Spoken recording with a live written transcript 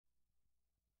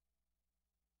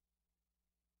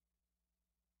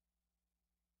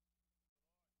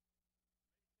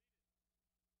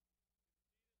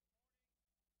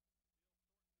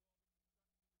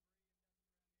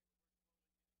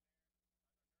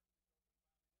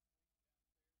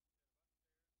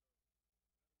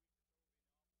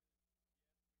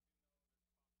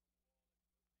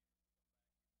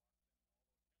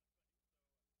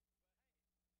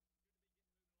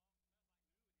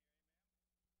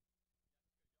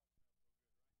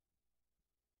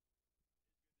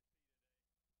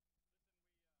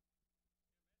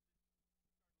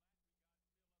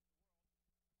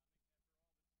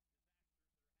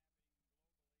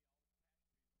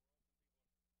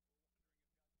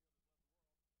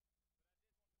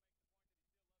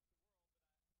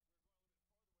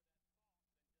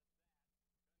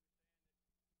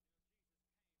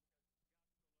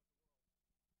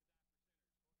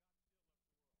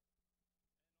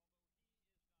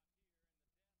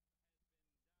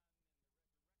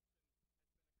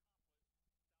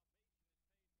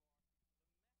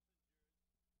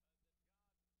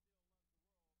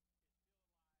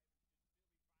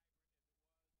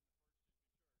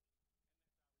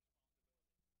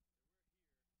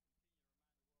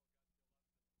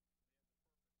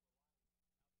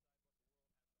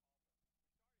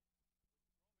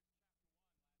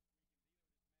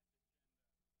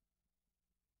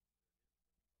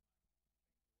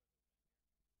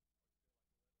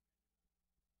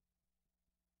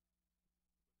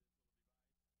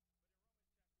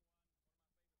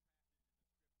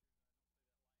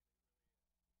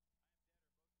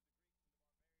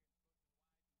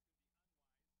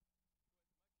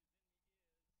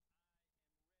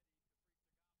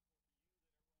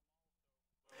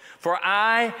For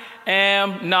I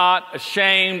am not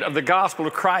ashamed of the gospel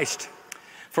of Christ.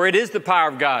 For it is the power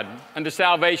of God unto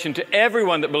salvation to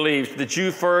everyone that believes, to the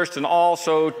Jew first and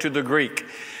also to the Greek.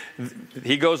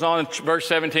 He goes on in verse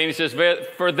 17, he says,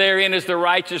 for therein is the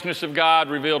righteousness of God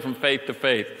revealed from faith to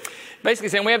faith. Basically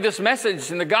saying we have this message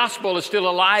and the gospel is still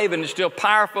alive and it's still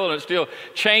powerful and it still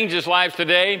changes lives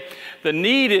today. The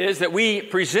need is that we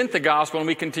present the gospel and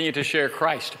we continue to share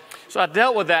Christ. So I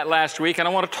dealt with that last week, and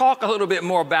I want to talk a little bit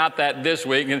more about that this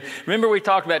week. And remember, we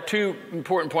talked about two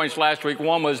important points last week.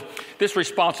 One was this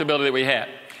responsibility that we had.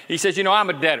 He says, I'm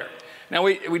a debtor. Now,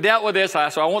 we dealt with this,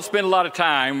 so I won't spend a lot of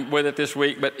time with it this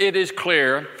week, but it is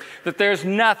clear that there's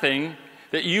nothing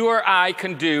that you or I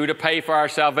can do to pay for our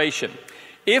salvation.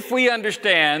 If we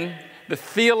understand the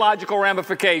theological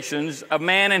ramifications of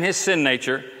man and his sin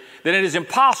nature, then it is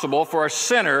impossible for a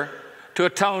sinner to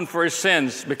atone for his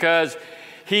sins because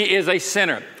he is a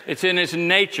sinner. It's in his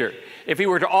nature. If he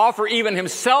were to offer even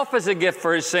himself as a gift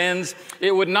for his sins,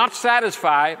 it would not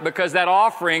satisfy because that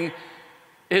offering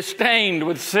is stained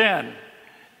with sin.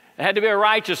 It had to be a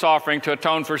righteous offering to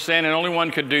atone for sin, and only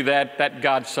one could do that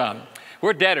God's Son.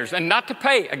 We're debtors, and not to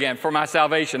pay, again, for my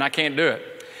salvation. I can't do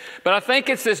it. But I think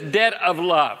it's this debt of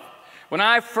love. When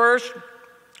I first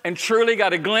and truly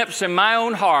got a glimpse in my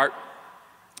own heart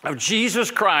of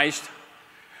Jesus Christ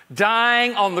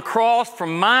dying on the cross for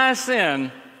my sin,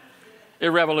 it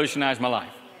revolutionized my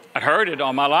life. I'd heard it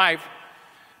all my life,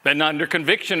 been under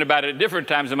conviction about it at different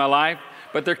times in my life,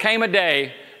 but there came a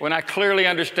day when I clearly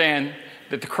understand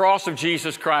that the cross of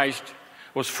Jesus Christ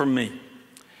was for me.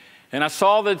 And I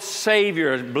saw the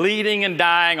Savior bleeding and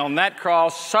dying on that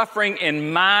cross, suffering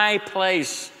in my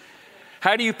place.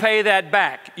 How do you pay that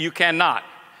back? You cannot.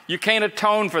 You can't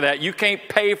atone for that. You can't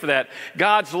pay for that.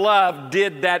 God's love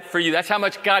did that for you. That's how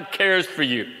much God cares for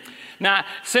you. Now,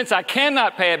 since I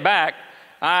cannot pay it back,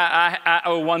 I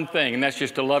owe one thing, and that's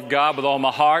just to love God with all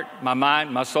my heart, my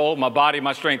mind, my soul, my body,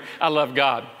 my strength. I love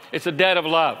God. It's a debt of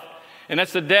love. And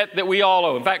that's the debt that we all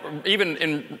owe. In fact,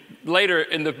 even later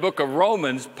in the book of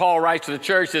Romans, Paul writes to the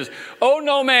church, says, owe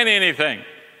no man anything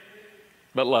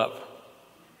but love.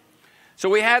 So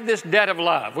we have this debt of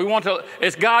love. We want to,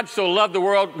 as God so loved the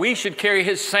world, we should carry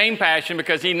his same passion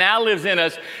because he now lives in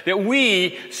us, that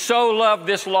we so love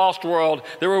this lost world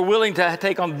that we're willing to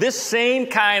take on this same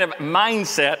kind of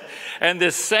mindset and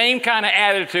this same kind of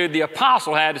attitude the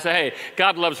apostle had to say, hey,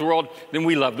 God loves the world, then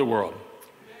we love the world.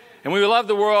 And we love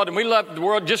the world, and we love the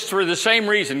world just for the same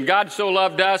reason. God so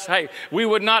loved us. Hey, we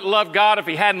would not love God if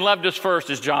he hadn't loved us first,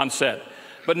 as John said.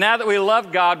 But now that we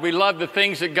love God, we love the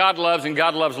things that God loves, and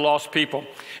God loves lost people.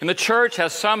 And the church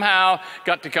has somehow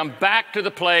got to come back to the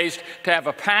place to have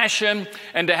a passion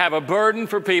and to have a burden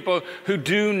for people who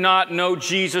do not know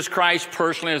Jesus Christ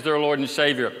personally as their Lord and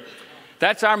Savior.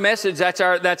 That's our message. That's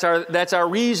our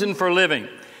reason for living.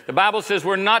 The Bible says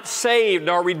we're not saved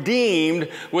nor redeemed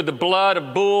with the blood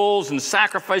of bulls and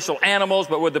sacrificial animals,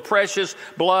 but with the precious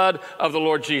blood of the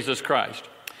Lord Jesus Christ.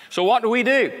 So what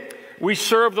do? We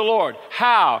serve the Lord.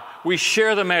 How? We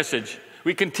share the message.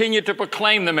 We continue to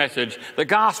proclaim the message, the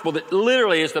gospel that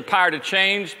literally is the power to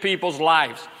change people's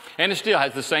lives. And it still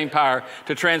has the same power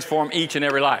to transform each and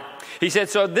every life. He said,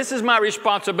 so this is my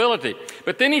responsibility.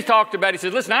 But then he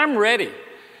said, listen, I'm ready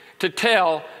to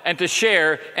tell and to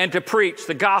share and to preach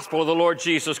the gospel of the Lord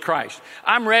Jesus Christ.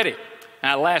 I'm ready.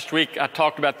 Now, last week I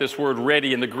talked about this word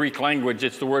ready in the Greek language.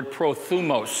 It's the word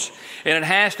prothumos, and it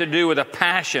has to do with a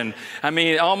passion. I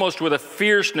mean, almost with a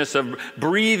fierceness of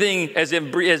breathing, as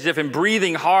if in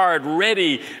breathing hard,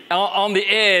 ready, on the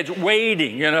edge,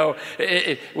 waiting,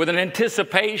 with an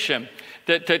anticipation.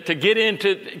 To get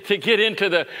into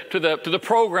the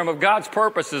program of God's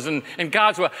purposes and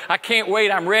God's will. I can't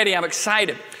wait. I'm ready. I'm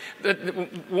excited.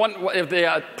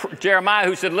 Jeremiah,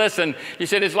 who said, listen, he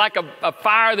said, it's like a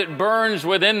fire that burns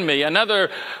within me. Another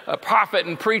prophet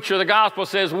and preacher of the gospel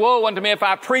says, woe unto me if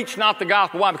I preach not the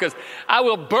gospel. Why? Because I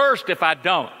will burst if I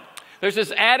don't. There's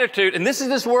this attitude, and this is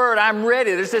this word, I'm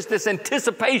ready. There's this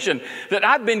anticipation that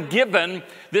I've been given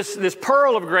this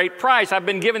pearl of great price. I've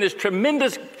been given this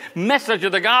tremendous message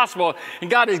of the gospel,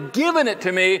 and God has given it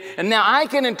to me, and now I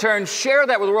can in turn share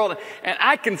that with the world, and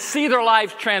I can see their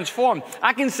lives transformed.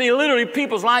 I can see literally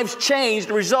people's lives changed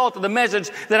as a result of the message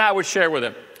that I would share with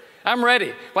them. I'm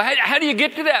ready. Well, how do you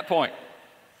get to that point?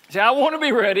 See, I want to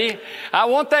be ready. I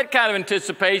want that kind of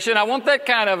anticipation. I want that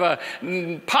kind of a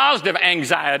positive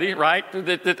anxiety, right?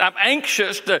 That I'm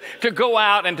anxious to go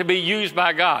out and to be used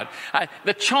by God.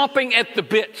 The chomping at the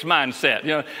bits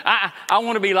mindset. I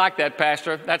want to be like that,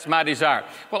 Pastor. That's my desire.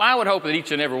 Well, I would hope that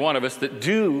each and every one of us that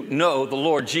do know the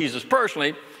Lord Jesus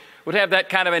personally would have that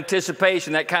kind of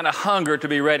anticipation, that kind of hunger to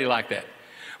be ready like that.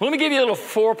 Well, let me give you a little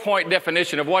 4-point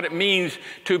definition of what it means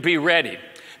to be ready.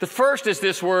 The first is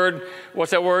this word. What's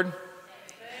that word?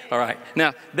 All right.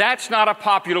 Now, that's not a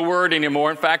popular word anymore.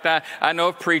 In fact, I know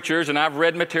of preachers, and I've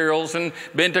read materials and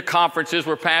been to conferences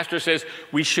where pastor says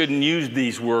we shouldn't use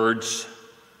these words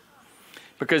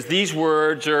because these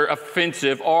words are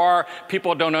offensive, or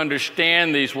people don't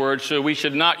understand these words, so we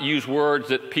should not use words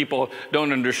that people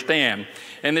don't understand.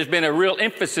 And there's been a real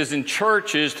emphasis in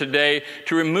churches today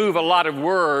to remove a lot of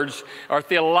words or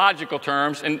theological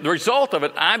terms, and the result of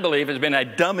it, I believe, has been a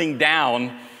dumbing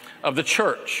down of the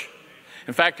church.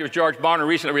 In fact, George Barna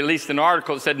recently released an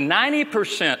article that said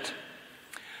 90%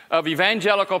 of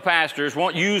evangelical pastors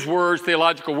won't use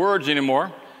theological words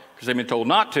anymore, because they've been told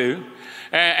not to,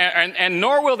 and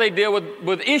nor will they deal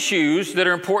with issues that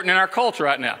are important in our culture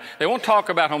right now. They won't talk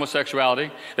about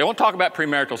homosexuality. They won't talk about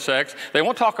premarital sex. They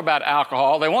won't talk about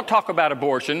alcohol. They won't talk about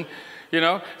abortion.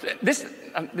 Now,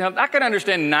 I can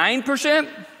understand 9%,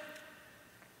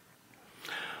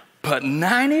 but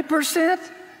 90%?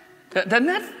 Doesn't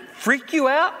that freak you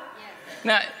out? Yes.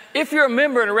 Now, if you're a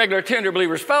member in a regular Tender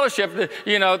Believers Fellowship,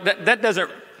 that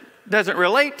doesn't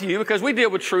relate to you, because we deal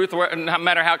with truth no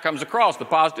matter how it comes across, the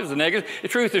positives, the negatives. The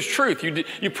truth is truth.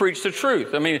 You preach the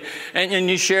truth. I mean, and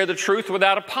you share the truth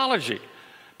without apology.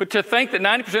 But to think that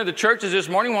 90% of the churches this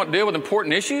morning won't deal with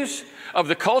important issues of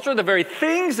the culture, the very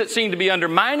things that seem to be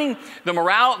undermining the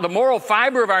moral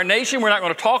fiber of our nation, we're not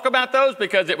going to talk about those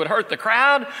because it would hurt the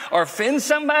crowd or offend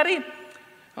somebody.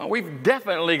 We've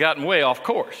definitely gotten way off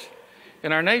course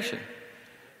in our nation.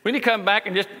 We need to come back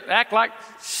and just act like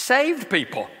saved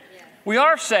people. Yeah. We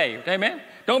are saved, amen?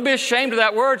 Don't be ashamed of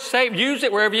that word, saved. Use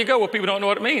it wherever you go where people don't know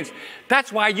what it means.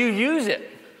 That's why you use it.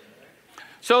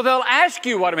 So they'll ask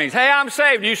you what it means. Hey, I'm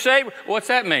saved. You saved? What's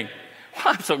that mean?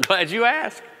 Well, I'm so glad you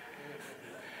asked.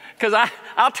 Because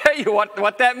I'll tell you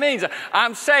what that means.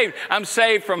 I'm saved. I'm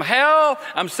saved from hell.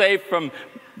 I'm saved from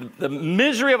the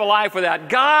misery of a life without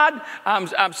God.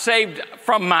 I'm saved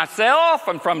from myself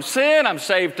and from sin. I'm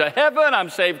saved to heaven.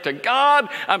 I'm saved to God.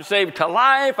 I'm saved to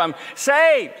life. I'm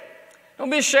saved. Don't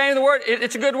be ashamed of the word.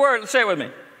 It's a good word. Let's say it with me.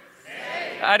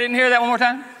 Saved. I didn't hear that one more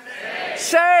time.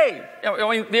 Saved. I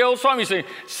mean, the old song you sing,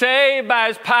 saved by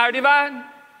his power divine,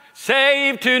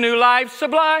 saved to new life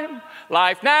sublime.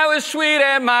 Life now is sweet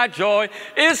and my joy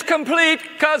is complete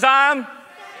because I'm saved.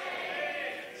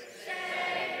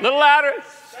 A little louder.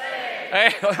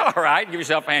 Hey, all right, give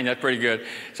yourself a hand. That's pretty good.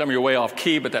 Some of you are way off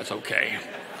key, but that's okay.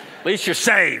 At least you're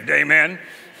saved, amen.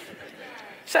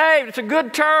 Saved, it's a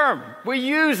good term. We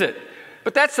use it.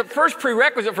 But that's the first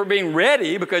prerequisite for being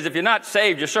ready, because if you're not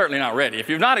saved, you're certainly not ready. If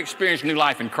you've not experienced new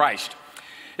life in Christ,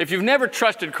 if you've never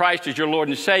trusted Christ as your Lord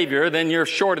and Savior, then you're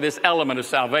short of this element of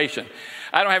salvation.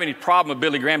 I don't have any problem with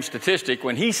Billy Graham's statistic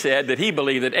when he said that he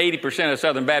believed that 80% of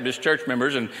Southern Baptist church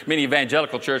members and many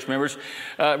evangelical church members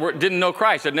didn't know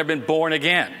Christ, had never been born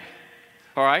again.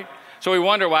 All right? So we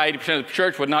wonder why 80% of the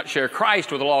church would not share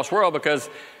Christ with the lost world,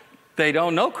 because they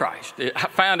don't know Christ. I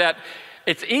found out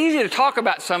it's easy to talk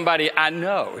about somebody I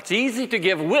know. It's easy to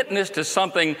give witness to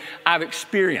something I've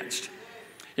experienced.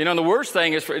 And the worst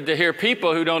thing is to hear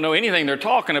people who don't know anything they're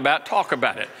talking about talk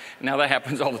about it. Now, that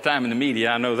happens all the time in the media.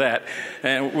 I know that.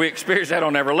 And we experience that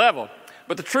on every level.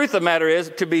 But the truth of the matter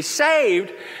is, to be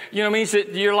saved, means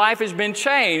that your life has been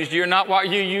changed. You're not what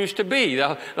you used to be.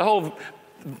 The whole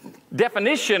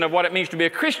definition of what it means to be a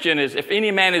Christian is, if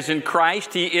any man is in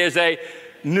Christ, he is a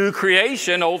new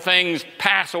creation. Old things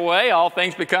pass away. All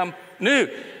things become new.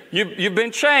 You've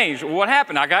been changed. What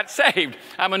happened? I got saved.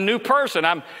 I'm a new person.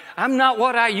 I'm not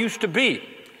what I used to be.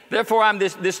 Therefore, I'm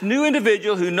this new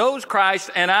individual who knows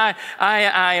Christ, and I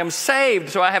am saved.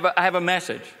 So I have a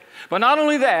message. But not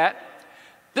only that,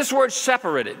 this word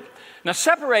separated. Now,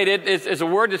 separated is a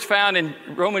word that's found in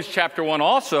Romans chapter 1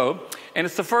 also, and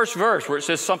it's the first verse where it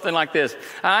says something like this: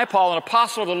 I, Paul, an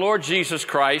apostle of the Lord Jesus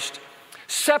Christ,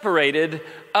 separated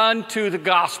unto the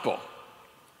gospel.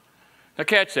 Now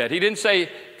catch that. He didn't say,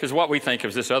 because what we think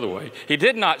is this other way. He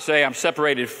did not say, I'm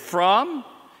separated from.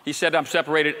 He said, I'm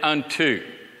separated unto.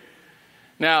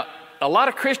 Now, a lot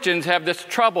of Christians have this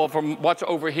trouble from what's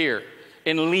over here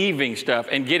in leaving stuff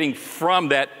and getting from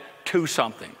that to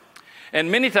something. And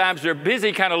many times they're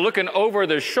busy kind of looking over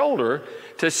their shoulder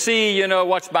to see,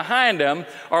 what's behind them,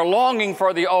 or longing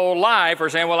for the old life, or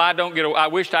saying, well, I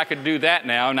wished I could do that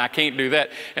now, and I can't do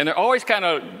that. And they're always kind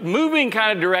of moving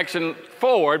direction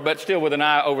forward, but still with an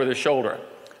eye over their shoulder.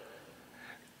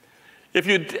 If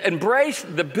you embrace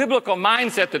the biblical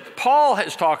mindset that Paul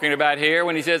is talking about here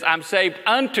when he says, I'm saved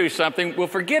unto something, we'll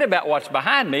forget about what's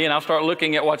behind me, and I'll start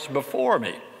looking at what's before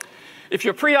me. If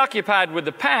you're preoccupied with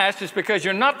the past, it's because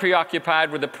you're not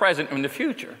preoccupied with the present and the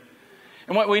future.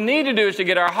 And what we need to do is to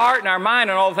get our heart and our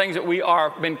mind on all the things that we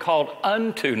are been called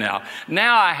unto now.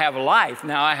 Now I have life.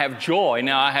 Now I have joy.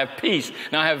 Now I have peace.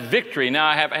 Now I have victory. Now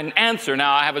I have an answer.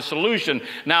 Now I have a solution.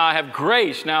 Now I have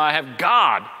grace. Now I have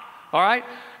God. All right?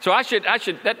 So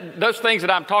those things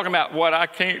that I'm talking about, what I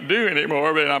can't do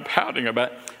anymore, but I'm pouting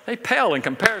about, they pale in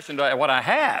comparison to what I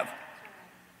have.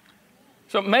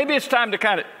 So maybe it's time to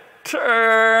kind of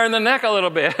turn the neck a little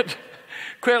bit.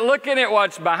 Quit looking at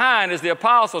what's behind, as the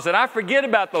apostle said. I forget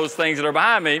about those things that are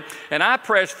behind me, and I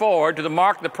press forward to the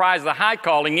mark of the prize of the high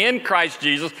calling in Christ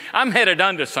Jesus. I'm headed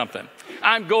unto something.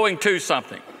 I'm going to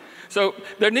something. So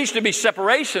there needs to be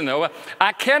separation, though.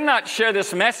 I cannot share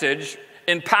this message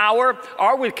in power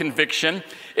or with conviction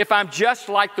if I'm just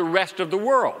like the rest of the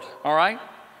world, all right?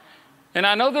 And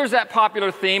I know there's that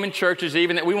popular theme in churches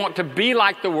even that we want to be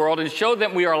like the world and show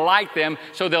them we are like them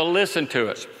so they'll listen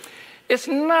to us. It's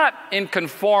not in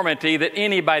conformity that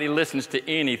anybody listens to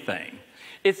anything.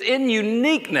 It's in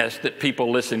uniqueness that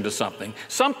people listen to something.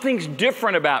 Something's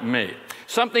different about me.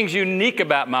 Something's unique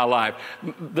about my life.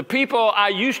 The people I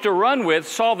used to run with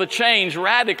saw the change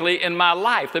radically in my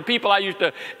life. The people I used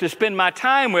to spend my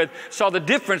time with saw the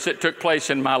difference that took place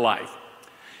in my life.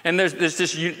 And there's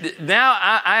this, now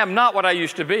I am not what I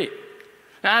used to be.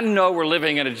 Now, I know we're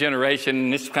living in a generation,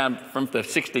 and this is kind of from the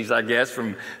 60s, I guess,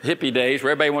 from hippie days,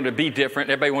 where everybody wanted to be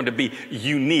different, everybody wanted to be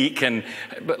unique.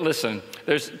 But listen,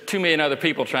 there's 2 million other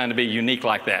people trying to be unique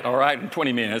like that, all right, in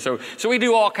 20 minutes. So we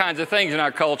do all kinds of things in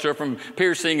our culture, from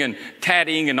piercing and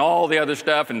tatting and all the other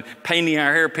stuff, and painting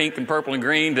our hair pink and purple and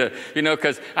green to,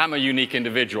 because I'm a unique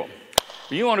individual.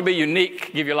 If you want to be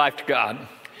unique, give your life to God. Yeah.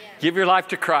 Give your life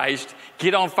to Christ.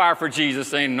 Get on fire for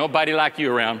Jesus. Ain't nobody like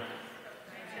you around.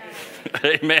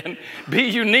 Amen. Be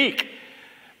unique.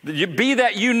 You be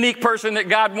that unique person that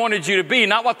God wanted you to be,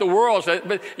 not what the world says.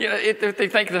 But they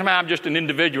think that I'm just an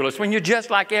individualist. When you're just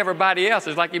like everybody else,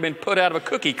 it's like you've been put out of a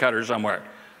cookie cutter somewhere.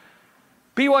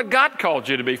 Be what God called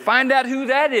you to be. Find out who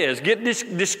that is.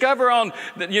 Discover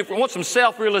that you want some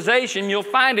self-realization. You'll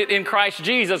find it in Christ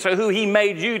Jesus, or who He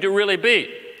made you to really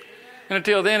be. And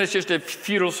until then, it's just a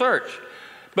futile search.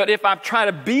 But if I try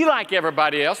to be like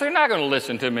everybody else, they're not going to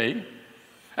listen to me.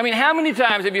 I mean, how many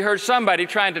times have you heard somebody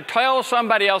trying to tell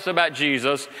somebody else about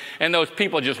Jesus, and those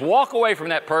people just walk away from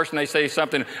that person? They say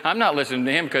something, I'm not listening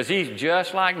to him because he's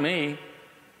just like me.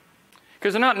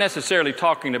 Because they're not necessarily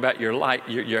talking about your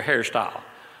hairstyle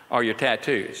or your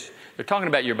tattoos. They're talking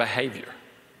about your behavior.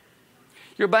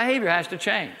 Your behavior has to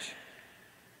change.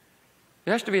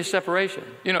 There has to be a separation.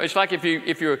 It's like if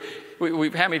you're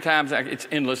how many times, it's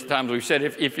endless times we've said,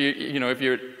 if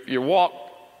your walk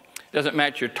doesn't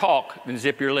match your talk, then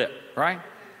zip your lip, right?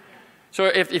 So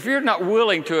if you're not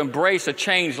willing to embrace a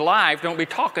changed life, don't be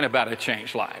talking about a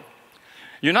changed life.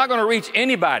 You're not going to reach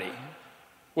anybody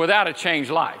without a changed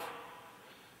life.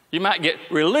 You might get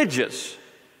religious,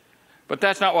 but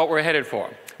that's not what we're headed for.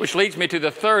 Which leads me to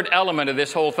the third element of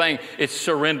this whole thing. It's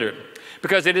surrender.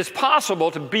 Because it is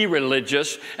possible to be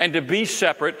religious and to be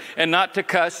separate and not to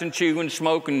cuss and chew and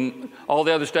smoke and all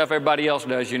the other stuff everybody else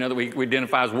does, that we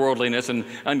identify as worldliness and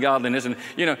ungodliness. And,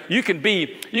 you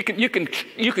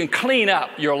can clean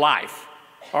up your life,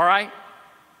 all right?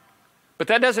 But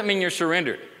that doesn't mean you're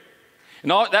surrendered.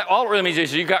 And all it really means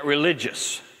is you got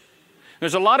religious.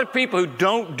 There's a lot of people who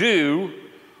don't do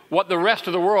what the rest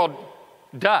of the world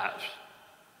does.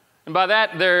 And by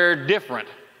that, they're different.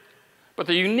 But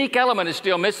the unique element is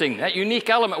still missing. That unique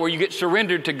element where you get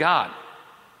surrendered to God.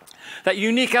 That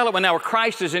unique element now where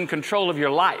Christ is in control of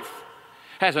your life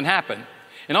hasn't happened.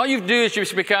 And all you do is you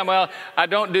just become, I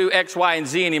don't do X, Y, and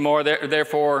Z anymore,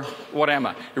 therefore, what am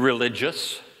I?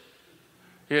 Religious.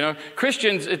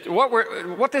 Christians,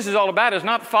 what this is all about is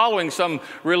not following some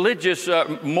religious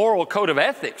moral code of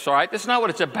ethics, all right? That's not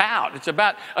what it's about. It's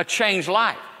about a changed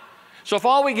life. So if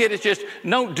all we get is just,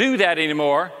 don't do that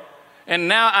anymore, and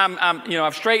now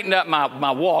I've straightened up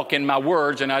my walk and my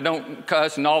words, and I don't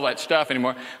cuss and all that stuff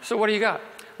anymore. So what do you got?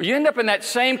 Well, you end up in that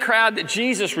same crowd that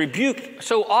Jesus rebuked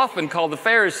so often, called the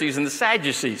Pharisees and the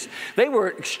Sadducees. They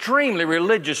were extremely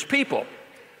religious people.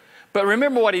 But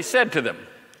remember what He said to them.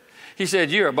 He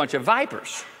said, you're a bunch of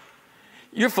vipers.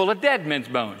 You're full of dead men's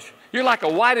bones. You're like a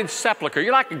whited sepulcher.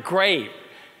 You're like a grave.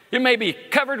 You may be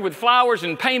covered with flowers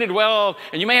and painted well,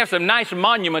 and you may have some nice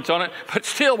monuments on it, but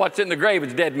still what's in the grave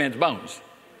is dead men's bones.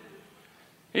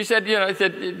 He said,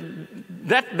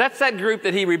 that's that group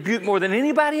that He rebuked more than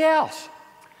anybody else.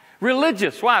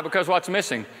 Religious. Why? Because what's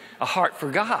missing? A heart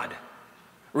for God.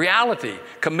 Reality,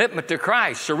 commitment to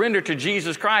Christ, surrender to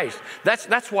Jesus Christ.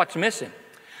 That's what's missing.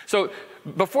 So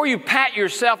before you pat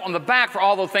yourself on the back for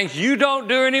all those things you don't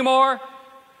do anymore,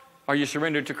 are you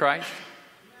surrendered to Christ?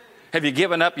 Have you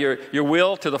given up your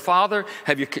will to the Father?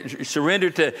 Have you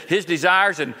surrendered to His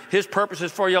desires and His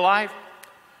purposes for your life?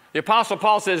 The Apostle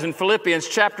Paul says in Philippians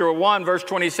chapter 1, verse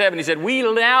 27, he said, we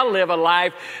now live a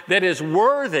life that is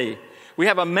worthy. We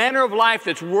have a manner of life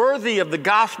that's worthy of the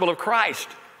gospel of Christ.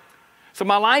 So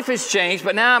my life has changed,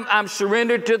 but now I'm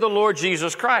surrendered to the Lord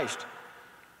Jesus Christ.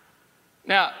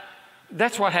 Now,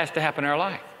 that's what has to happen in our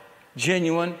life.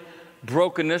 Genuine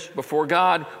brokenness before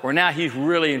God, where now He's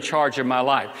really in charge of my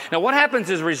life. Now, what happens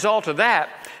as a result of that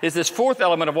is this fourth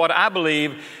element of what I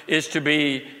believe is to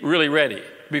be really ready,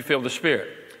 to be filled with the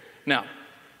Spirit. Now,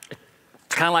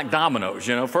 it's kind of like dominoes,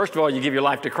 you know. First of all, you give your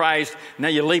life to Christ. Now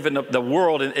you're leaving the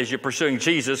world as you're pursuing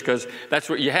Jesus, because that's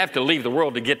what you have to leave the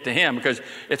world to get to Him, because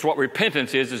it's what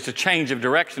repentance is. It's a change of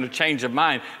direction, a change of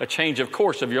mind, a change of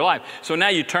course of your life. So now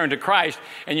you turn to Christ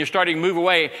and you're starting to move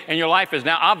away, and your life is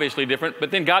now obviously different, but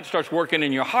then God starts working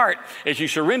in your heart as you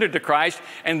surrender to Christ,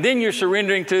 and then you're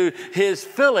surrendering to His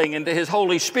filling and to His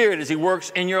Holy Spirit as He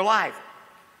works in your life.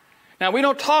 Now, we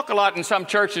don't talk a lot in some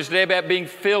churches today about being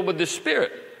filled with the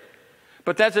Spirit.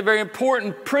 But that's a very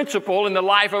important principle in the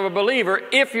life of a believer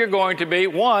if you're going to be,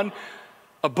 one,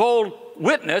 a bold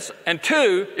witness, and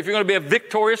two, if you're going to be a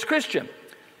victorious Christian.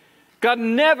 God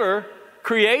never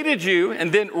created you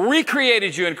and then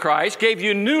recreated you in Christ, gave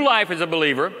you new life as a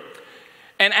believer,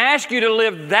 and asked you to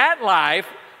live that life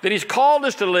that He's called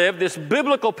us to live, this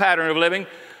biblical pattern of living,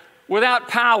 without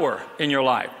power in your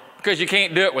life, because you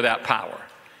can't do it without power.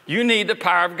 You need the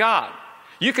power of God.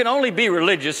 You can only be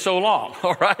religious so long,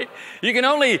 all right? You can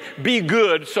only be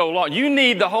good so long. You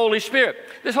need the Holy Spirit.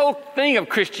 This whole thing of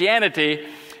Christianity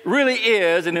really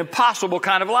is an impossible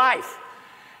kind of life.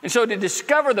 And so to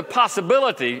discover the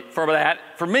possibility for that,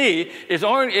 for me,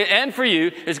 and for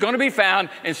you, is going to be found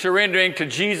in surrendering to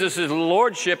Jesus'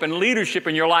 lordship and leadership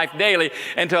in your life daily,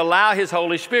 and to allow His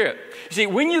Holy Spirit. You see,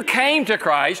 when you came to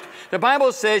Christ, the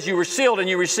Bible says you were sealed and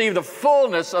you received the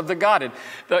fullness of the Godhead.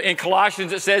 In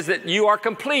Colossians, it says that you are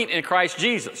complete in Christ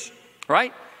Jesus,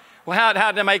 right? Well,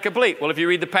 how did I make complete? Well, if you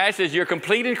read the passage, you're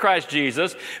complete in Christ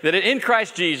Jesus, that in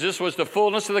Christ Jesus was the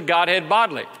fullness of the Godhead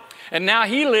bodily. And now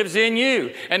He lives in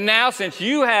you. And now, since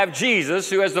you have Jesus,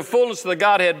 who has the fullness of the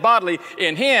Godhead bodily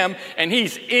in Him, and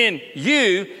He's in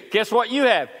you, guess what you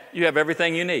have? You have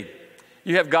everything you need.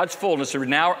 You have God's fullness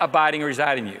now abiding and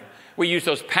residing in you. We used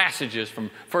those passages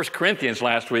from 1 Corinthians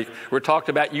last week, where it talked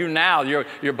about you now,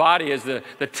 your body is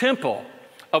the temple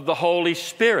of the Holy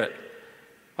Spirit.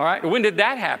 All right? When did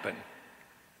that happen?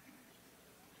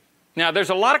 Now, there's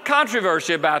a lot of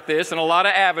controversy about this and a lot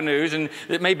of avenues, and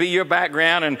it may be your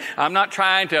background, and I'm not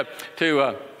trying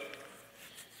to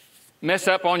mess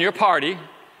up on your party,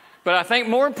 but I think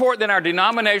more important than our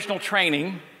denominational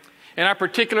training and our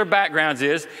particular backgrounds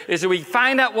is that we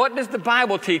find out, what does the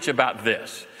Bible teach about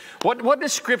this? What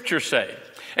does Scripture say?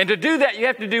 And to do that, you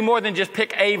have to do more than just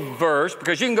pick a verse,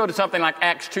 because you can go to something like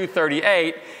Acts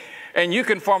 2:38, and you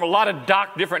can form a lot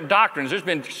of different doctrines. There's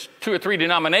been 2 or 3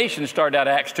 denominations started out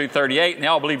of Acts 2:38, and they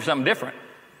all believe something different,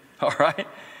 all right?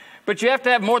 But you have to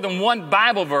have more than one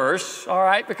Bible verse, all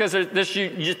right? Because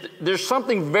there's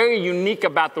something very unique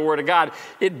about the Word of God.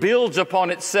 It builds upon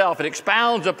itself. It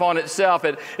expounds upon itself.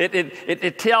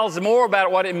 It tells more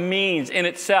about what it means in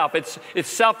itself. It's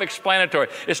self-explanatory.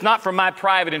 It's not for my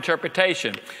private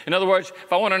interpretation. In other words,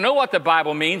 if I want to know what the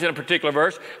Bible means in a particular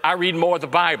verse, I read more of the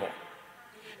Bible,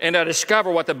 and I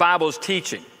discover what the Bible is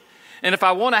teaching. And if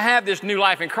I want to have this new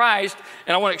life in Christ,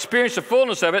 and I want to experience the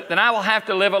fullness of it, then I will have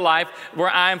to live a life where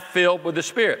I am filled with the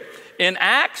Spirit. In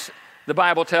Acts, the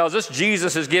Bible tells us,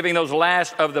 Jesus is giving those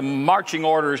last of the marching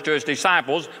orders to His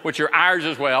disciples, which are ours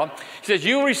as well. He says,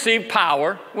 you will receive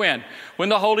power, when? When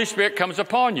the Holy Spirit comes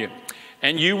upon you.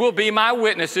 And you will be my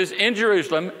witnesses in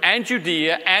Jerusalem and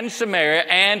Judea and Samaria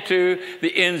and to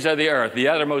the ends of the earth, the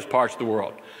uttermost parts of the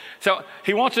world. So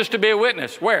He wants us to be a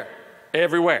witness. Where?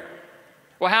 Everywhere.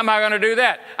 Well, how am I going to do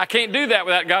that? I can't do that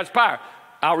without God's power.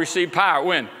 I'll receive power.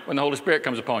 When? When the Holy Spirit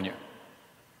comes upon you.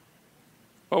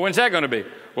 Well, when's that going to be?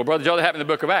 Well, Brother Joe, that happened in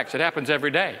the book of Acts. It happens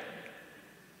every day.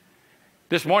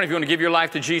 This morning, if you want to give your life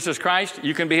to Jesus Christ,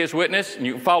 you can be His witness, and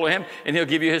you can follow Him, and He'll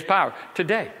give you His power.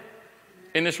 Today,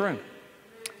 in this room.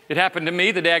 It happened to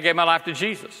me the day I gave my life to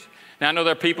Jesus. Now, I know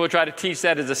there are people who try to teach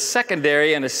that as a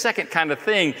secondary and a second kind of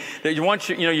thing, that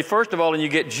you first of all, and you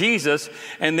get Jesus,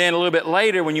 and then a little bit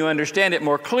later, when you understand it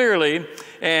more clearly,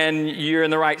 and you're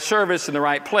in the right service, in the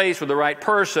right place, with the right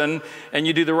person, and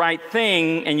you do the right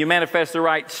thing, and you manifest the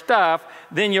right stuff,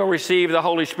 then you'll receive the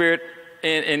Holy Spirit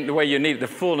in the way you need it, the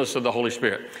fullness of the Holy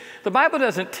Spirit. The Bible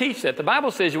doesn't teach that. The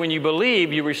Bible says when you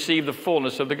believe, you receive the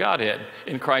fullness of the Godhead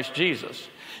in Christ Jesus.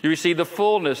 You receive the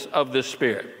fullness of the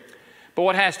Spirit. But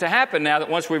what has to happen now that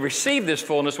once we receive this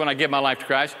fullness when I give my life to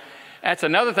Christ, that's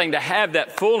another thing, to have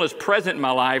that fullness present in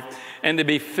my life and to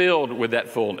be filled with that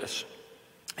fullness.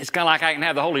 It's kind of like I can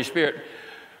have the Holy Spirit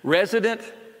resident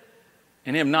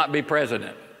and him not be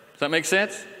president. Does that make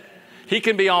sense? He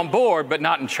can be on board but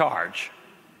not in charge.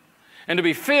 And to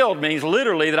be filled means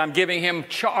literally that I'm giving him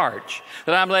charge,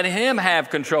 that I'm letting him have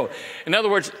control. In other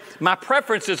words, my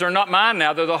preferences are not mine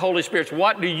now, they're the Holy Spirit's.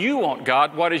 What do you want,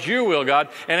 God? What is your will, God?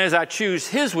 And as I choose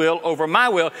his will over my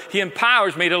will, he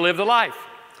empowers me to live the life,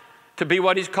 to be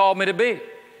what he's called me to be.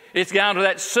 It's down to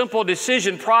that simple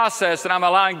decision process that I'm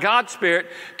allowing God's Spirit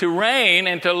to reign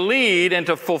and to lead and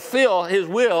to fulfill his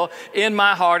will in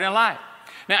my heart and life.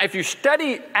 Now, if you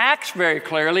study Acts very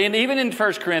clearly, and even in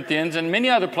 1 Corinthians and many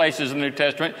other places in the New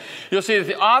Testament, you'll see that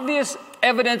the obvious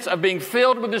evidence of being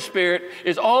filled with the Spirit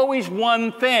is always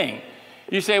one thing.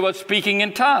 You say, well, speaking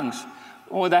in tongues.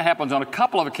 Well, that happens on a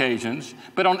couple of occasions,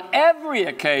 but on every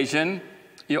occasion,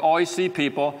 you always see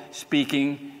people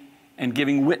speaking and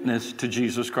giving witness to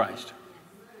Jesus Christ.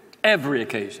 Every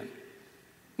occasion.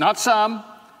 Not some,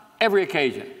 every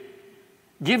occasion.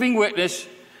 Giving witness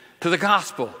to the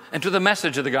gospel and to the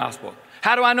message of the gospel.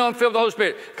 How do I know I'm filled with the Holy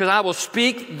Spirit? Because I will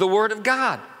speak the word of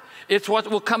God. It's what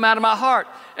will come out of my heart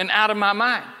and out of my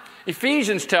mind.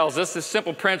 Ephesians tells us this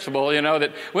simple principle,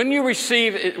 that when you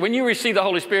receive the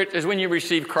Holy Spirit is when you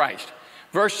receive Christ.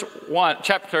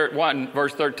 Chapter 1,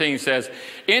 verse 13 says,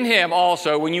 in him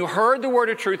also, when you heard the word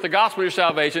of truth, the gospel of your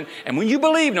salvation, and when you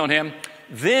believed on him,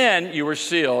 then you were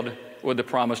sealed with the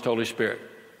promised Holy Spirit.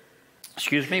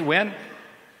 Excuse me, when?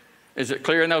 Is it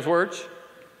clear in those words?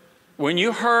 When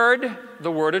you heard the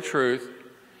word of truth,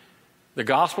 the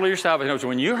gospel of your salvation,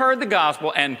 when you heard the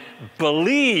gospel and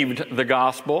believed the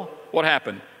gospel, what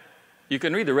happened? You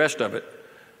can read the rest of it.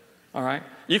 All right?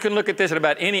 You can look at this in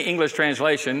about any English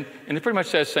translation, and it pretty much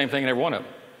says the same thing in every one of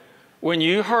them. When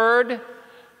you heard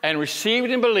and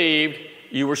received and believed,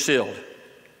 you were sealed.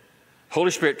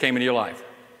 Holy Spirit came into your life.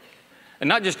 And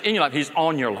not just in your life, he's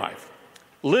on your life.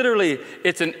 Literally,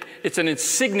 it's an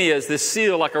insignia, is this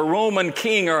seal, like a Roman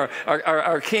king or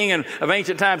king of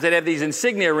ancient times. They'd have these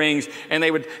insignia rings, and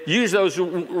they would use those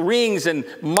rings and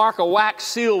mark a wax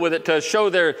seal with it to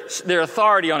show their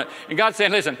authority on it. And God's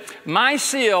saying, listen, my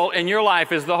seal in your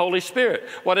life is the Holy Spirit.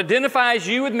 What identifies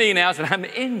you with me now is that I'm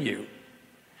in you.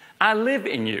 I live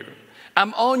in you.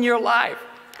 I'm on your life.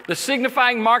 The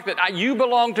signifying mark that you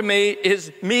belong to me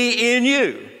is me in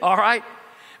you. All right?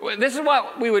 This is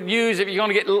what we would use if you're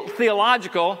going to get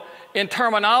theological in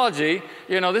terminology.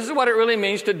 This is what it really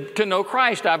means to know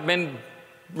Christ. I've been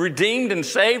redeemed and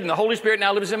saved, and the Holy Spirit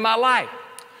now lives in my life.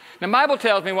 Now, the Bible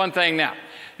tells me one thing now.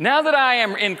 Now that I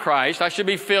am in Christ, I should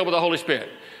be filled with the Holy Spirit.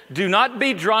 Do not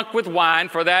be drunk with wine,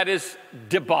 for that is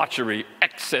debauchery,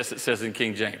 excess, it says in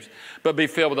King James. But be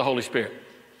filled with the Holy Spirit.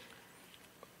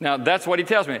 Now, that's what he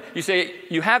tells me. You say,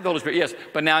 you have the Holy Spirit, yes,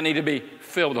 but now I need to be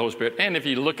filled with the Holy Spirit. And if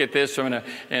you look at this in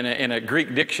a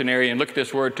Greek dictionary and look at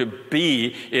this word to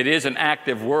be, it is an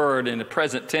active word, in the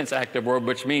present tense active word,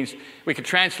 which means we could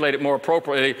translate it more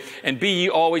appropriately, and be ye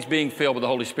always being filled with the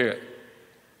Holy Spirit.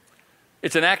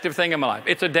 It's an active thing in my life.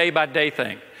 It's a day-by-day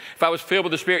thing. If I was filled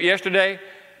with the Spirit yesterday,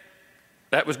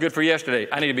 that was good for yesterday.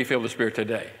 I need to be filled with the Spirit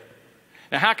today.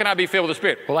 Now, how can I be filled with the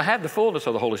Spirit? Well, I have the fullness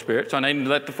of the Holy Spirit, so I need to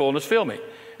let the fullness fill me.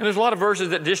 And there's a lot of verses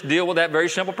that just deal with that very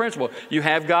simple principle. You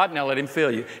have God, now let him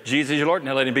fill you. Jesus is your Lord,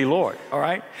 now let him be Lord. All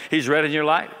right? He's read in your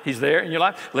life. He's there in your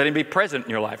life. Let him be present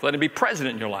in your life. Let him be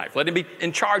president in your life. Let him be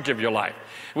in charge of your life.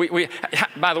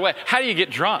 By the way, how do you get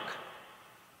drunk?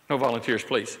 No volunteers,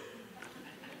 please.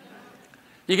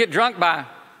 You get drunk by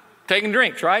taking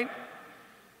drinks, right?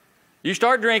 You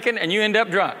start drinking and you end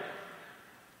up drunk.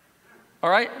 All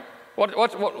right?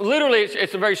 Literally,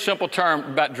 it's a very simple term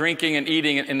about drinking and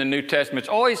eating in the New Testament. It's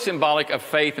always symbolic of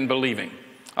faith and believing.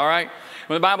 All right?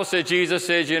 When the Bible says, Jesus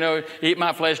says, eat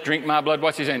my flesh, drink my blood,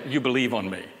 what's he saying? You believe on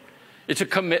me. It's a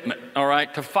commitment, all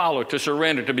right, to follow, to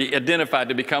surrender, to be identified,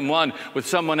 to become one with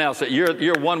someone else, that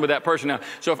you're one with that person now.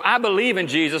 So if I believe in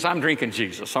Jesus, I'm drinking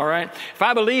Jesus, all right? If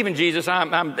I believe in Jesus,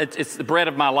 it's the bread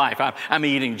of my life. I'm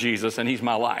eating Jesus, and he's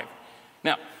my life.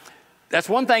 Now, that's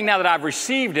one thing now that I've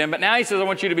received him, but now he says, I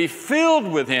want you to be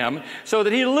filled with him so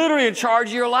that he's literally in charge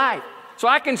of your life. So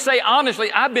I can say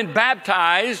honestly, I've been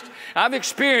baptized. I've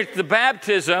experienced the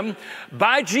baptism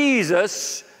by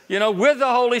Jesus, with the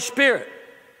Holy Spirit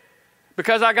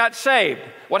because I got saved.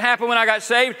 What happened when I got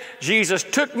saved? Jesus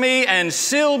took me and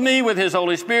sealed me with his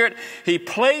Holy Spirit. He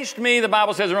placed me, the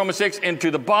Bible says in Romans 6,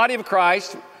 into the body of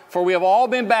Christ, for we have all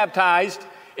been baptized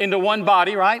into one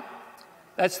body, right?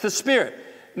 That's the Spirit.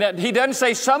 Now, he doesn't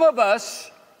say some of us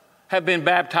have been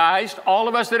baptized, all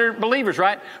of us that are believers,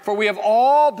 right? For we have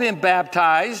all been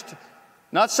baptized,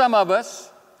 not some of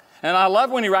us. And I love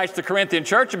when he writes the Corinthian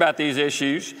church about these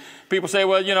issues. People say,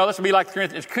 well, let's be like the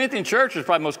Corinthians. The Corinthian church is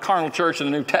probably the most carnal church in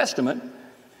the New Testament.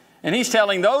 And he's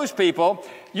telling those people,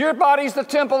 your body's the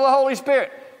temple of the Holy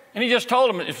Spirit. And he just told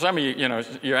them, if some of you,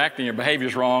 you're acting, your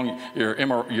behavior's wrong, you're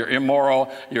immoral,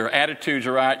 your attitudes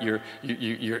are right,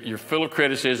 you're full of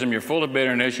criticism, you're full of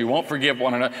bitterness, you won't forgive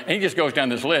one another. And he just goes down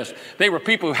this list. They were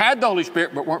people who had the Holy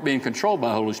Spirit but weren't being controlled by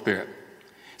the Holy Spirit.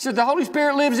 He said, the Holy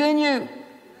Spirit lives in you.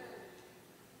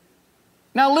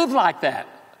 Now live like that.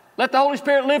 Let the Holy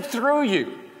Spirit live through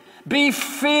you. Be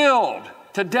filled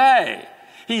today.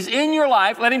 He's in your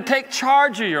life. Let him take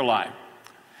charge of your life.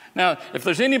 Now, if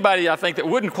there's anybody I think that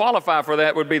wouldn't qualify for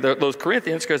that would be those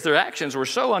Corinthians, because their actions were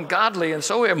so ungodly and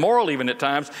so immoral even at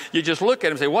times. You just look at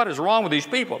them and say, what is wrong with these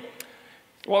people?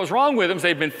 What was wrong with them is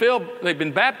they'd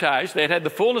been baptized, they had the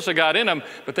fullness of God in them,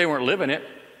 but they weren't living it.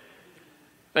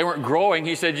 They weren't growing.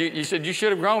 He said, you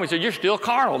should have grown. He said, you're still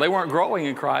carnal. They weren't growing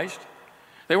in Christ.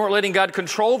 They weren't letting God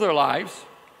control their lives.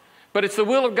 But it's the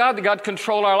will of God that God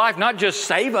control our life, not just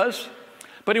save us,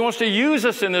 but he wants to use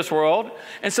us in this world.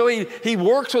 And so he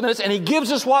works with us and he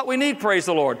gives us what we need, praise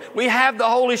the Lord. We have the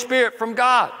Holy Spirit from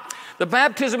God. The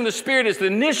baptism of the Spirit is the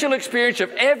initial experience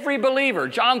of every believer.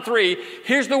 John 3,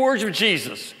 here's the words of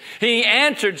Jesus. He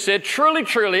answered, said, truly,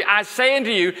 truly, I say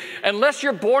unto you, unless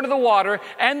you're born of the water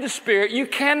and the Spirit, you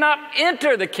cannot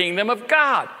enter the kingdom of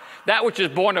God. That which is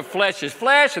born of flesh is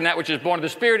flesh, and that which is born of the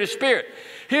Spirit is spirit.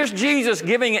 Here's Jesus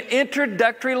giving an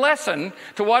introductory lesson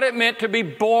to what it meant to be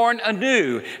born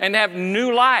anew and have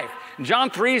new life. John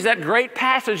 3 is that great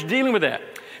passage dealing with that.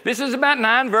 This is about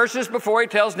 9 verses before he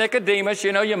tells Nicodemus,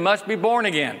 you must be born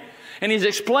again. And he's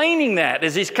explaining that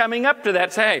as he's coming up to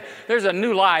that. Say, hey, there's a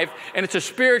new life, and it's a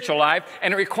spiritual life,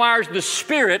 and it requires the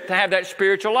Spirit to have that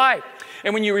spiritual life.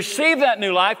 And when you receive that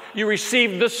new life, you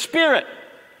receive the Spirit.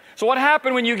 So what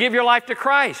happened when you give your life to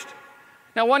Christ?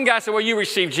 Now, one guy said, well, you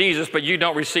receive Jesus, but you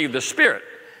don't receive the Spirit.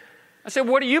 I said,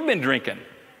 what have you been drinking?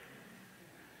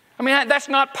 I mean, that's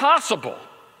not possible.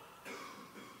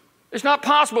 It's not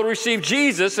possible to receive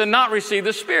Jesus and not receive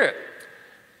the Spirit.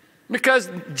 Because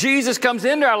Jesus comes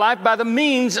into our life by the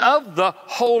means of the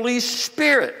Holy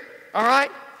Spirit. All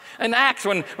right? In Acts,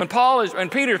 when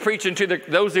Peter's preaching to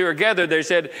those who are gathered, he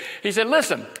said,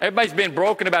 listen, everybody's been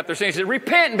broken about their sins. He said,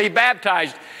 repent and be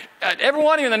baptized, every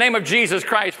one of you in the name of Jesus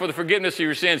Christ for the forgiveness of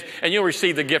your sins, and you'll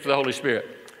receive the gift of the Holy Spirit.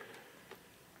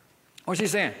 What's he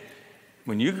saying?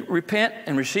 When you repent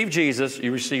and receive Jesus,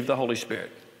 you receive the Holy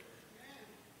Spirit.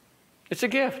 It's a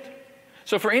gift.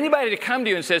 So for anybody to come to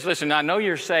you and says, listen, I know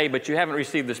you're saved, but you haven't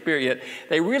received the Spirit yet,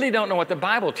 they really don't know what the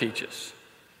Bible teaches.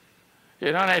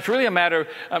 It's really a matter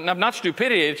of not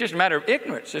stupidity. It's just a matter of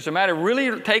ignorance. It's a matter of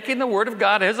really taking the Word of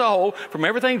God as a whole, from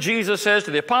everything Jesus says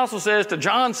to the Apostle says to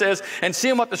John says, and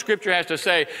seeing what the Scripture has to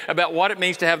say about what it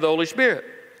means to have the Holy Spirit.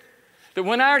 That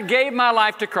when I gave my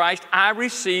life to Christ, I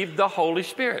received the Holy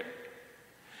Spirit.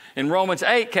 In Romans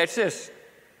 8, catch this.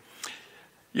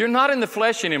 You're not in the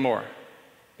flesh anymore.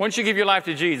 Once you give your life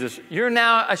to Jesus, you're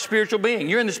now a spiritual being.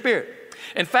 You're in the Spirit.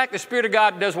 In fact, the Spirit of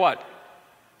God does what?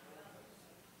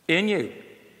 In you.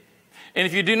 And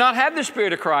if you do not have the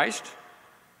Spirit of Christ,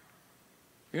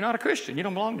 you're not a Christian. You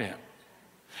don't belong to him.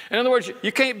 In other words,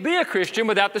 you can't be a Christian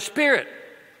without the Spirit.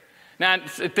 Now,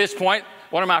 at this point,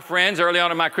 one of my friends early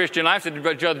on in my Christian life said,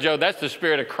 but Joe, that's the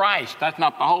Spirit of Christ. That's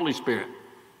not the Holy Spirit.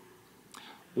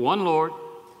 One Lord,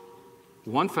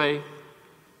 one faith,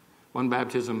 one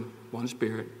baptism, one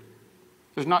Spirit.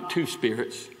 There's not two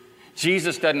spirits.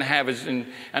 Jesus doesn't have his, and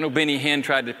I know Benny Hinn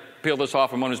tried to peel this off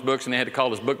from one of his books and they had to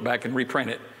call his book back and reprint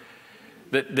it.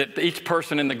 That each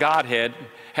person in the Godhead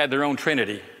had their own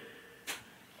Trinity.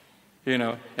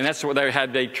 And that's what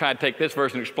they tried to take this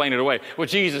verse and explain it away. Well,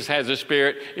 Jesus has the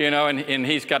Spirit, and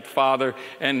he's got the Father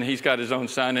and he's got his own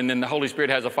Son, and then the Holy Spirit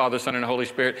has a Father, Son, and a Holy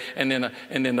Spirit, and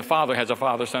then the Father has a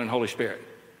Father, Son, and Holy Spirit.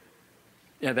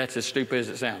 Yeah, that's as stupid as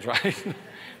it sounds, right?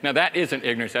 Now, that isn't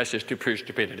ignorance. That's just pure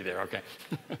stupidity there, okay?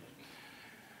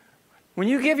 When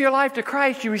you give your life to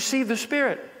Christ, you receive the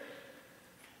Spirit.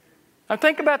 Now,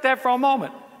 think about that for a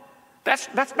moment. That's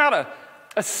not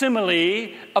a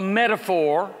simile, a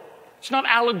metaphor. It's not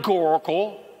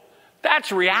allegorical.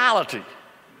 That's reality.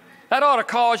 That ought to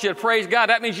cause you to praise God.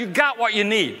 That means you got what you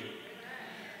need.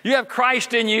 You have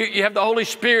Christ in you. You have the Holy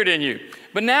Spirit in you.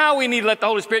 But now we need to let the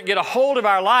Holy Spirit get a hold of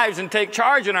our lives and take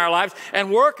charge in our lives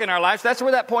and work in our lives. That's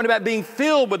where that point about being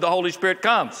filled with the Holy Spirit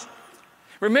comes.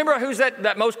 Remember who's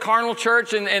that most carnal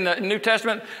church in the New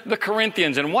Testament? The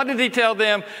Corinthians. And what did he tell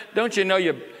them? Don't you know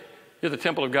you're the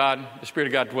temple of God? The Spirit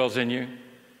of God dwells in you.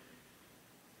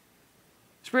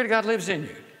 The Spirit of God lives in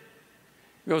you.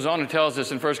 He goes on and tells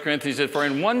us in 1 Corinthians that for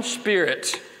in one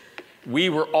Spirit we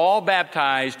were all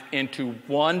baptized into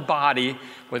one body,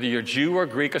 whether you're Jew or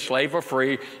Greek, a slave or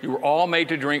free, you were all made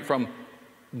to drink from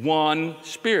one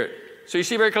Spirit. So you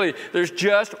see very clearly, there's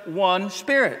just one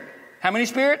Spirit. How many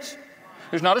spirits?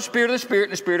 There's not a spirit of the Spirit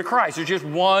and a spirit of Christ. There's just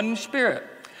one Spirit.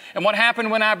 And what happened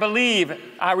when I believe,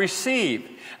 I receive.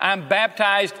 I'm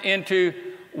baptized into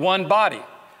one body.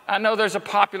 I know there's a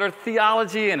popular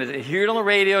theology, and I hear it on the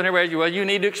radio and everywhere. Well, you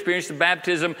need to experience the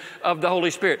baptism of the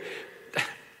Holy Spirit.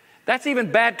 That's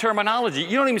even bad terminology.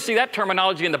 You don't even see that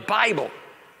terminology in the Bible.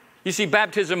 You see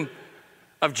baptism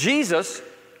of Jesus.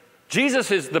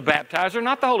 Jesus is the baptizer,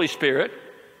 not the Holy Spirit,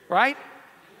 right?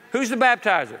 Who's the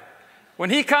baptizer? When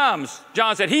he comes,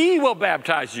 John said, he will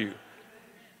baptize you.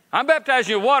 I'm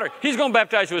baptizing you with water. He's going to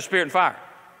baptize you with spirit and fire.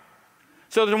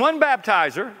 So there's one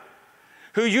baptizer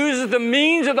who uses the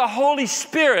means of the Holy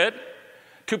Spirit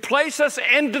to place us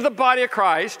into the body of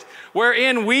Christ,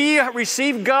 wherein we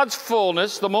receive God's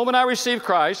fullness. The moment I receive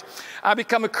Christ, I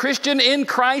become a Christian in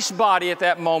Christ's body at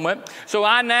that moment. So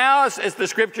I now, as the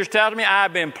Scriptures tell me,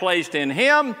 I've been placed in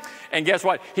Him. And guess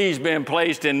what? He's been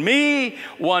placed in me,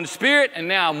 one Spirit, and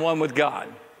now I'm one with God.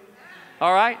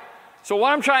 All right? So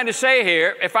what I'm trying to say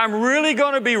here, if I'm really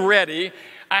going to be ready,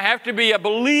 I have to be a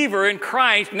believer in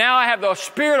Christ. Now I have the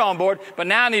Spirit on board, but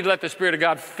now I need to let the Spirit of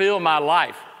God fill my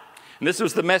life. And this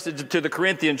was the message to the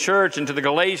Corinthian church and to the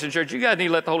Galatian church. You guys need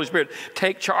to let the Holy Spirit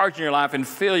take charge in your life and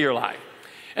fill your life.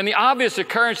 And the obvious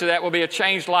occurrence of that will be a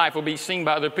changed life, will be seen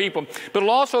by other people, but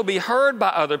it'll also be heard by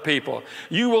other people.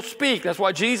 You will speak. That's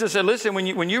why Jesus said, listen,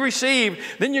 when you receive,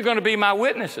 then you're going to be my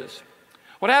witnesses.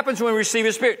 What happens when we receive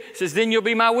His Spirit? He says, then you'll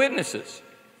be my witnesses.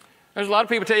 There's a lot of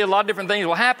people tell you a lot of different things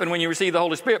will happen when you receive the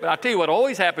Holy Spirit, but I'll tell you what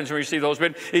always happens when you receive the Holy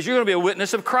Spirit is you're going to be a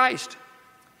witness of Christ.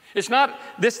 It's not,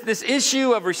 this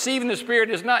issue of receiving the Spirit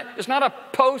it's not a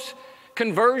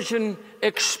post-conversion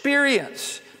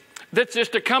experience that's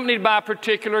just accompanied by a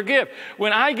particular gift.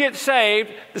 When I get saved,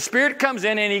 the Spirit comes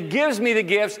in and He gives me the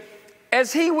gifts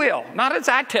as He will, not as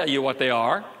I tell you what they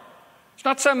are. It's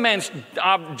not some man's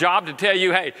job to tell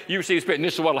you, hey, you receive the Spirit and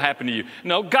this is what will happen to you.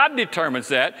 No, God determines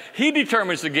that. He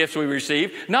determines the gifts we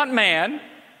receive, not man,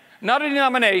 not a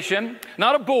denomination,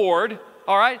 not a board.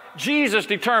 All right? Jesus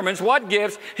determines what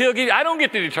gifts He'll give you. I don't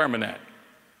get to determine that.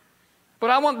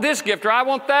 But I want this gift, or I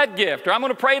want that gift, or I'm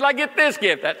going to pray till I get this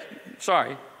gift.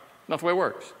 Sorry, not the way it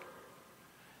works.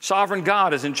 Sovereign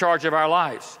God is in charge of our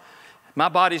lives. My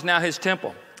body's now His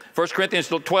temple. 1 Corinthians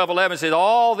 12:11 says,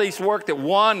 all these work that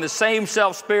one, the same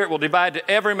self-Spirit will divide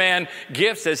to every man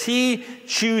gifts as He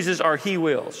chooses or He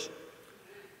wills.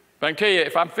 But I can tell you,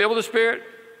 if I'm filled with the Spirit,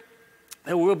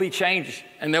 there will be change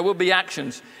and there will be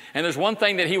actions. And there's one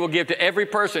thing that He will give to every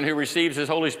person who receives His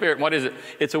Holy Spirit. And what is it?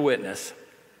 It's a witness,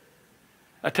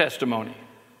 a testimony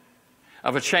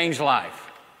of a changed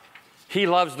life. He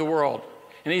loves the world,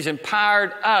 and He's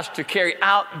empowered us to carry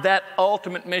out that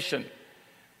ultimate mission.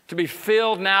 To be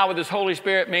filled now with His Holy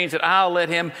Spirit means that I'll let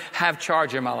Him have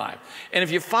charge of my life. And if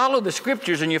you follow the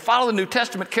Scriptures and you follow the New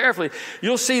Testament carefully,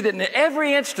 you'll see that in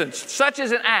every instance, such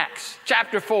as in Acts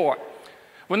chapter 4,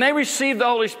 when they received the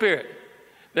Holy Spirit,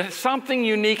 that something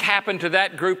unique happened to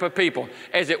that group of people,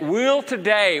 as it will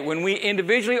today when we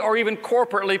individually or even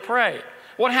corporately pray.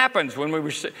 What happens when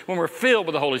we're filled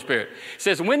with the Holy Spirit? It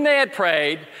says, when they had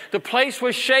prayed, the place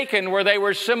was shaken where they were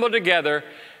assembled together,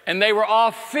 and they were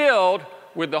all filled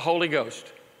with the Holy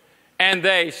Ghost. And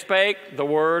they spake the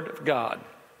word of God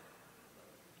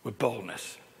with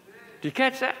boldness. Do you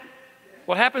catch that?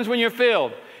 What happens when you're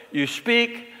filled? You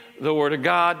speak the word of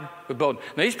God with boldness.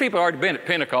 Now, these people had already been at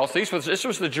Pentecost. This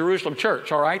was the Jerusalem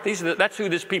church, all right? That's who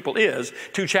this people is.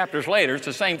 2 chapters later, it's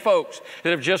the same folks that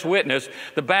have just witnessed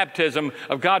the baptism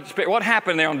of God's Spirit. What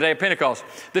happened there on the day of Pentecost?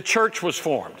 The church was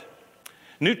formed.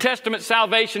 New Testament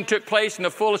salvation took place in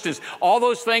the fullest. All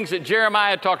those things that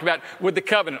Jeremiah talked about with the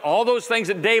covenant, all those things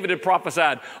that David had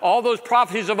prophesied, all those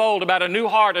prophecies of old about a new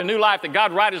heart, a new life, that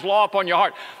God write His law upon your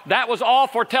heart, that was all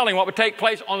foretelling what would take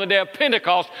place on the day of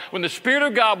Pentecost, when the Spirit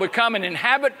of God would come and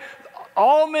inhabit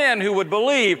all men who would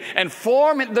believe and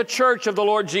form the church of the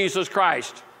Lord Jesus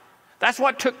Christ. That's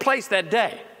what took place that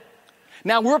day.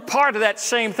 Now, we're part of that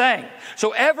same thing. So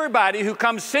everybody who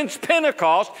comes since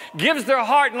Pentecost gives their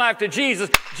heart and life to Jesus.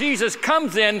 Jesus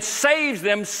comes in, saves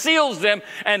them, seals them,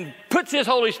 and puts His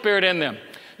Holy Spirit in them.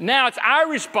 Now it's our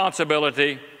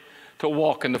responsibility to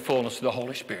walk in the fullness of the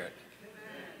Holy Spirit.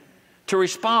 To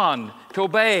respond, to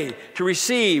obey, to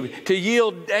receive, to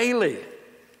yield daily,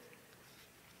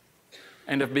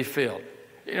 and to be filled.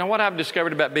 You know what I've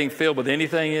discovered about being filled with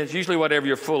anything is usually whatever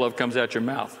you're full of comes out your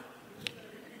mouth.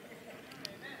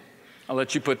 I'll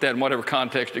let you put that in whatever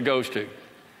context it goes to.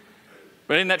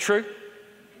 But isn't that true?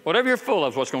 Whatever you're full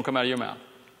of is what's going to come out of your mouth.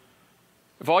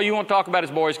 If all you want to talk about is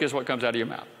boys, guess what comes out of your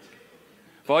mouth?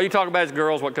 If all you talk about is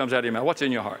girls, what comes out of your mouth? What's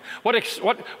in your heart?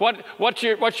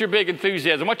 What's your big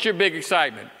enthusiasm? What's your big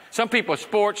excitement? Some people it's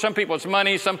sports, some people it's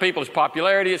money, some people it's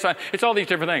popularity. It's all these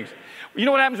different things. You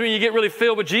know what happens when you get really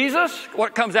filled with Jesus?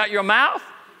 What comes out your mouth?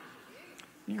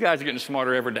 You guys are getting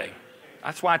smarter every day.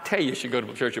 That's why I tell you should go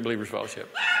to Church of Believers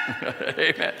Fellowship.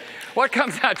 Amen. What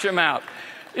comes out your mouth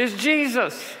is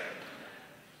Jesus.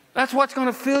 That's what's going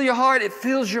to fill your heart. It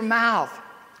fills your mouth.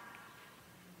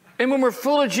 And when we're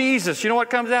full of Jesus, you know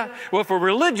what comes out? Well, if we're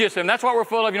religious and that's what we're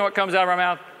full of, you know what comes out of our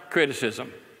mouth?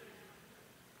 Criticism,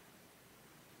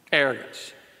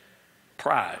 arrogance,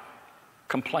 pride,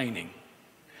 complaining.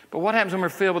 But what happens when we're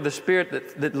filled with the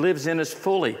Spirit that lives in us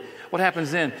fully? What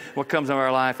happens then? What comes out of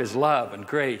our life is love and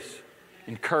grace,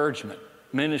 encouragement,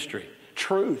 ministry,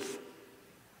 truth,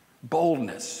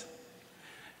 boldness.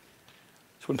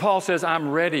 So when Paul says,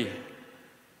 I'm ready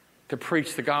to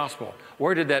preach the gospel,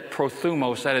 where did that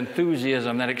prothumos, that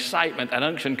enthusiasm, that excitement, that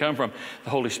unction come from? The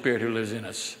Holy Spirit who lives in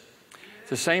us. It's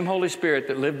the same Holy Spirit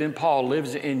that lived in Paul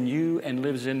lives in you and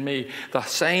lives in me. The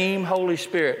same Holy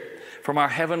Spirit from our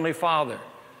Heavenly Father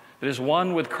that is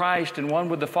one with Christ and one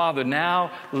with the Father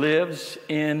now lives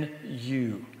in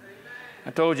you. I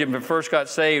told you when I first got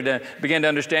saved, began to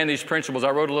understand these principles.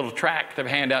 I wrote a little tract to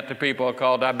hand out to people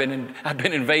called I've been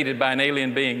invaded by an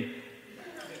alien being.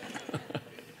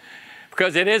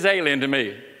 Because it is alien to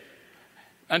me.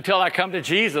 Until I come to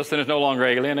Jesus, then it's no longer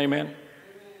alien, amen?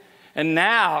 And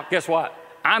now, guess what?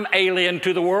 I'm alien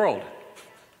to the world.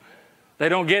 They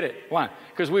don't get it. Why?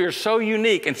 Because we are so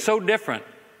unique and so different.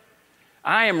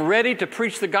 I am ready to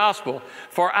preach the gospel,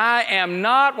 for I am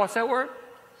not, what's that word?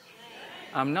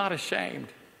 I'm not ashamed.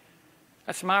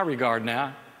 That's my regard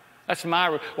now. That's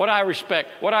what I respect,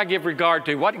 what I give regard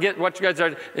to, what you guys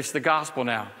are. It's the gospel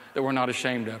now that we're not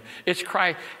ashamed of. It's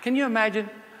Christ. Can you imagine?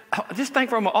 Just think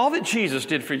for a moment, all that Jesus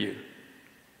did for you.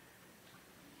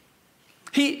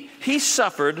 He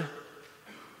suffered,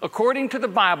 according to the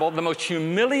Bible, the most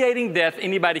humiliating death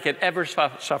anybody could ever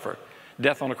suffer,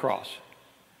 death on a cross.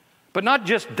 But not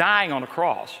just dying on a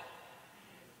cross.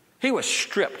 He was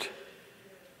stripped.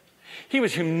 He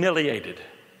was humiliated.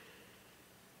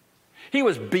 He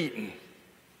was beaten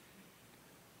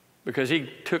because he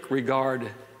took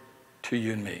regard to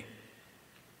you and me.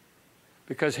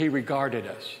 Because he regarded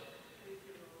us.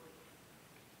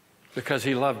 Because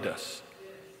he loved us.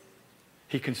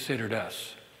 He considered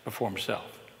us before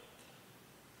himself.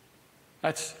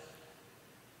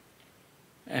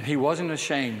 And he wasn't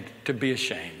ashamed to be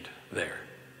ashamed there.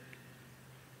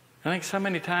 I think so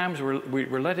many times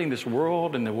we're letting this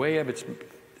world and the way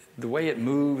it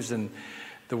moves and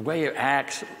the way it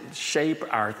acts shape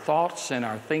our thoughts and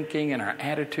our thinking and our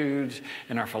attitudes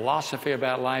and our philosophy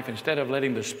about life instead of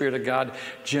letting the Spirit of God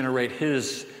generate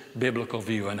his biblical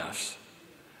view in us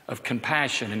of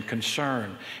compassion and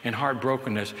concern and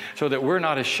heartbrokenness so that we're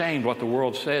not ashamed what the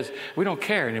world says. We don't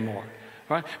care anymore,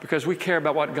 right? Because we care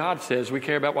about what God says. We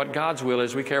care about what God's will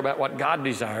is. We care about what God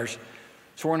desires.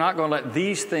 So we're not going to let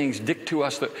these things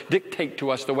dictate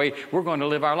to us the way we're going to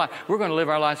live our life. We're going to live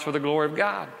our lives for the glory of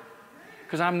God.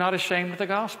 Because I'm not ashamed of the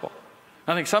gospel.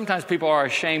 I think sometimes people are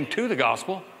ashamed to the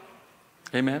gospel.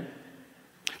 Amen.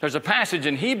 There's a passage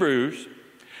in Hebrews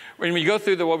when we go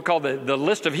through what we call the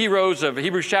list of heroes of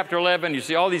Hebrews chapter 11. You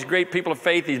see all these great people of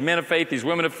faith, these men of faith, these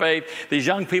women of faith, these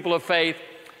young people of faith.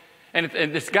 And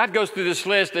God goes through this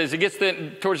list as he gets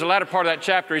towards the latter part of that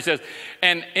chapter. He says,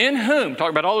 and in whom, talking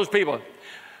about all those people,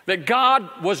 that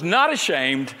God was not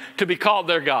ashamed to be called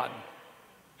their God.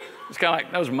 It's kind of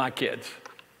like, those are my kids.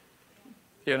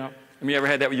 You know, have you ever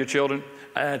had that with your children?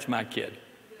 That's my kid.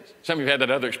 Some of you have had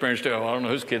that other experience too. Oh, I don't know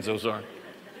whose kids those are.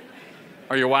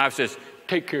 Or your wife says,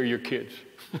 take care of your kids.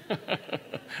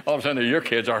 All of a sudden they're your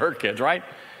kids or her kids, right?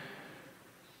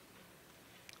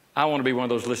 I want to be one of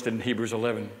those listed in Hebrews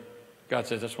 11. God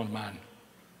says, that's one of mine.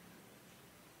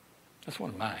 That's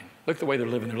one of mine. Look the way they're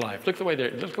living their life. Look the way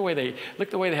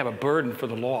they have a burden for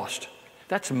the lost.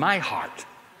 That's my heart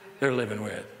they're living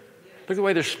with. Look the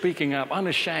way they're speaking up,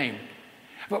 unashamed.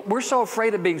 But we're so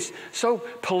afraid of being so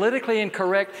politically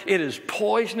incorrect, it is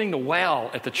poisoning the well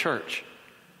at the church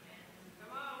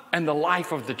and the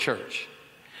life of the church.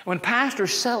 When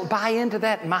pastors buy into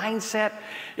that mindset,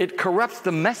 it corrupts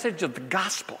the message of the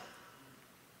gospel.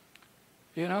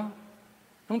 You know?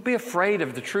 Don't be afraid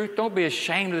of the truth. Don't be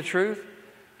ashamed of the truth.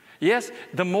 Yes,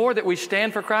 the more that we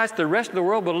stand for Christ, the rest of the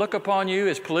world will look upon you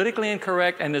as politically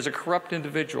incorrect and as a corrupt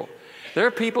individual. There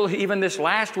are people, even this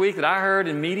last week, that I heard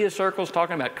in media circles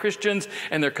talking about Christians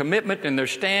and their commitment and their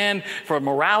stand for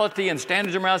morality and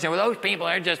standards of morality. Saying, well, those people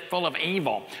are just full of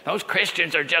evil. Those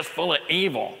Christians are just full of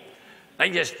evil. They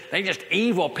just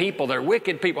evil people. They're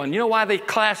wicked people. And you know why they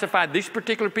classified these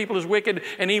particular people as wicked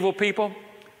and evil people?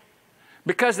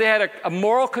 Because they had a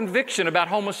moral conviction about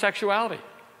homosexuality.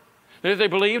 That they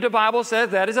believed the Bible says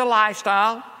that is a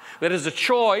lifestyle, that is a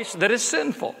choice, that is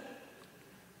sinful.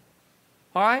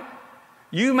 All right?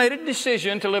 You made a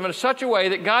decision to live in such a way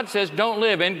that God says don't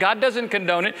live in. God doesn't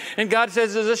condone it. And God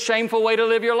says it's a shameful way to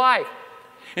live your life.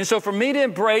 And so for me to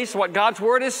embrace what God's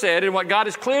Word has said and what God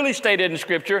has clearly stated in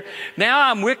Scripture, now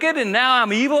I'm wicked and now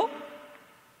I'm evil?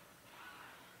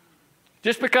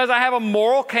 Just because I have a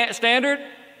moral standard?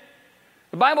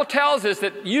 The Bible tells us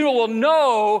that you will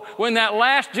know when that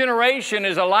last generation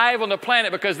is alive on the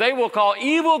planet because they will call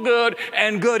evil good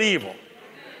and good evil.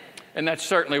 And that's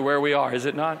certainly where we are, is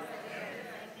it not?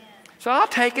 So I'll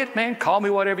take it, man. Call me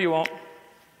whatever you want.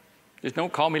 Just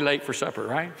don't call me late for supper,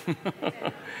 right?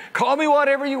 Call me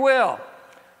whatever you will.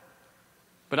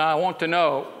 But I want to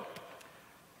know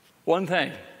one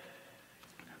thing.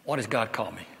 What does God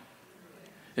call me?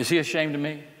 Is He ashamed of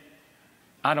me?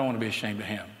 I don't want to be ashamed of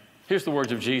Him. Here's the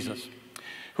words of Jesus.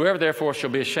 Whoever therefore shall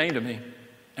be ashamed of me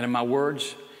and of my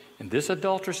words in this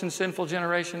adulterous and sinful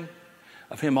generation,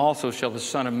 of him also shall the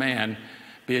Son of Man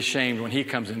be ashamed when He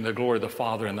comes in the glory of the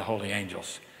Father and the holy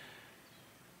angels.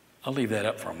 I'll leave that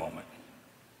up for a moment.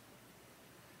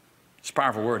 It's a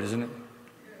powerful word, isn't it?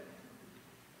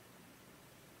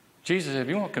 Jesus said, if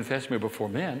you won't confess me before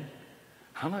men,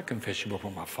 I'll not confess you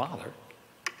before my Father.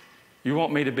 You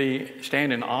want me to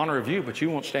stand in honor of you, but you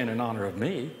won't stand in honor of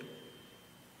me.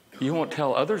 You won't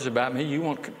tell others about me. You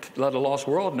won't let a lost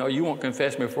world know. You won't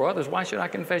confess me before others. Why should I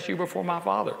confess you before my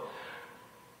Father?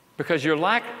 Because your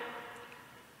lack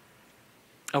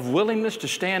of willingness to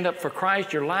stand up for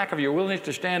Christ, your lack of your willingness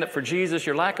to stand up for Jesus,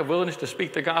 your lack of willingness to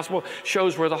speak the gospel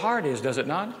shows where the heart is, does it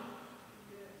not?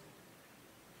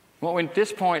 Well, at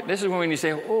this point, this is when you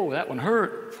say, oh, that one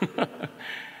hurt.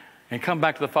 And come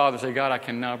back to the Father and say, God, I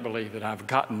cannot believe that I've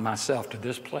gotten myself to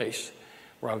this place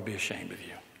where I would be ashamed of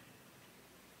you.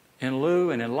 In lieu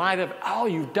and in light of all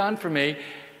you've done for me,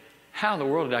 how in the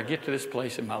world did I get to this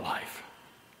place in my life?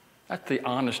 That's the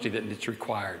honesty that is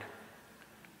required.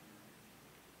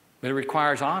 But it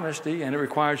requires honesty and it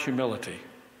requires humility.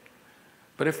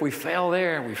 But if we fail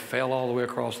there, we fail all the way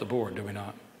across the board, do we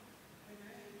not?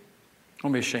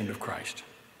 Don't be ashamed of Christ.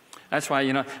 That's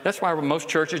why most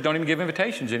churches don't even give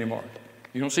invitations anymore.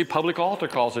 You don't see public altar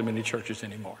calls in many churches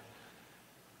anymore.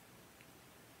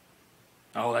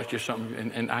 Oh, that's just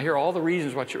something. And I hear all the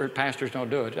reasons why pastors don't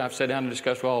do it. I've sat down and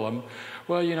discussed with all of them.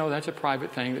 Well, that's a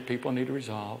private thing that people need to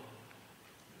resolve.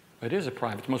 It is it's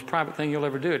the most private thing you'll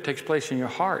ever do. It takes place in your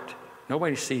heart.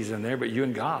 Nobody sees in there but you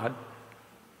and God.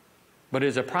 But it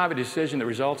is a private decision that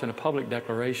results in a public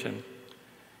declaration.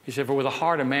 He said, for with the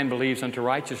heart a man believes unto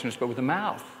righteousness, but with the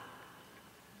mouth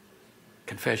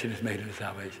confession is made unto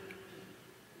salvation.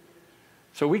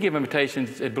 So we give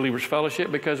invitations at Believers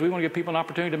Fellowship because we want to give people an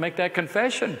opportunity to make that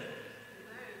confession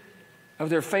of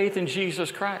their faith in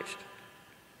Jesus Christ.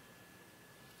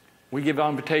 We give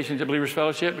invitations at Believers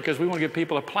Fellowship because we want to give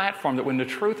people a platform that when the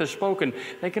truth is spoken,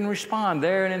 they can respond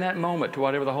there and in that moment to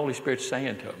whatever the Holy Spirit's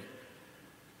saying to them.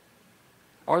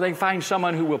 Or they can find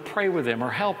someone who will pray with them or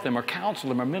help them or counsel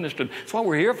them or minister them. That's what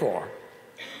we're here for.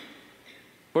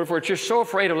 But if we're just so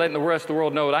afraid of letting the rest of the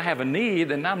world know that I have a need,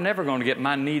 then I'm never going to get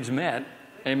my needs met.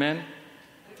 Amen?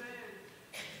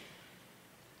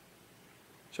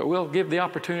 So we'll give the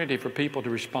opportunity for people to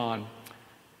respond.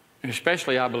 And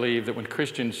especially I believe that when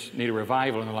Christians need a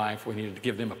revival in their life, we need to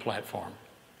give them a platform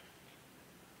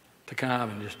to come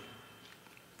and just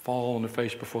fall on their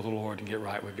face before the Lord and get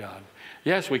right with God.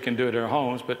 Yes, we can do it in our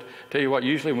homes, but tell you what,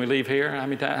 usually when we leave here, how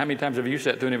many times have you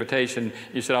sat through an invitation,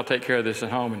 you said, I'll take care of this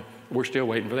at home, and we're still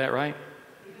waiting for that, right?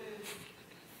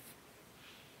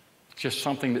 It's just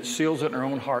something that seals it in our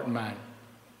own heart and mind.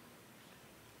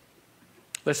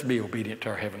 Let's be obedient to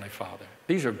our Heavenly Father.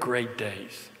 These are great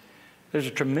days. There's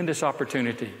a tremendous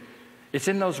opportunity. It's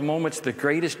in those moments, the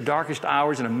greatest, darkest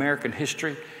hours in American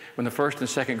history, when the first and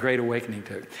second Great Awakening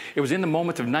took. It was in the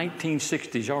moments of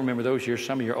 1960s. Y'all remember those years?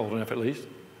 Some of you are old enough at least.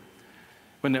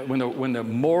 When the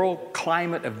moral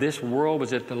climate of this world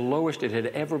was at the lowest it had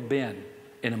ever been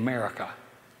in America.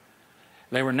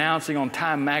 They were announcing on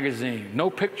Time magazine, no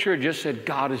picture, just said,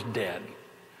 God is dead.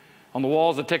 On the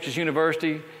walls of Texas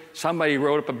University, somebody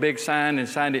wrote up a big sign and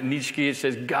signed it Nietzsche. It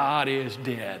says, God is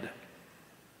dead.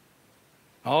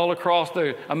 All across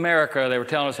America, they were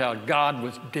telling us how God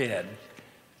was dead.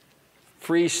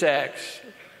 Free sex,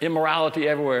 immorality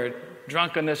everywhere,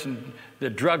 drunkenness, and the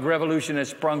drug revolution has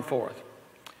sprung forth.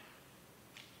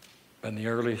 But in the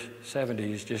early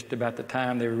 70s, just about the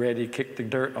time they were ready to kick the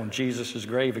dirt on Jesus'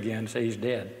 grave again and say he's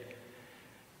dead,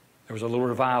 there was a little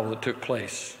revival that took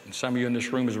place. And some of you in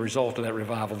this room, as a result of that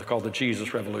revival, they're called the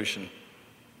Jesus Revolution.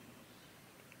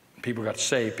 People got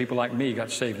saved. People like me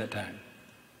got saved in that time.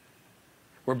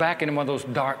 We're back in one of those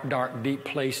dark, dark, deep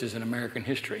places in American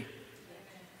history,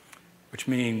 which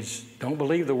means don't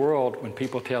believe the world when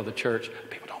people tell the church,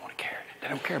 people don't want to care. They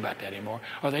don't care about that anymore.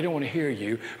 Or they don't want to hear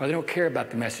you. Or they don't care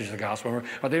about the message of the gospel.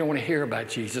 Or they don't want to hear about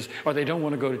Jesus. Or they don't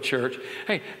want to go to church.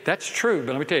 Hey, that's true.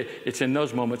 But let me tell you, it's in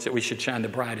those moments that we should shine the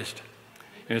brightest.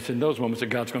 And it's in those moments that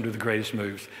God's going to do the greatest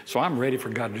moves. So I'm ready for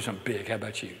God to do something big. How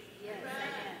about you?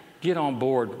 Get on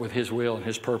board with his will and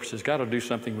his purposes. God will do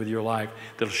something with your life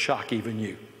that'll shock even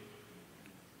you.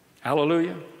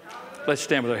 Hallelujah. Let's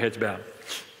stand with our heads bowed.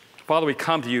 Father, we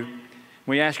come to you.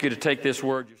 We ask you to take this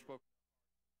word.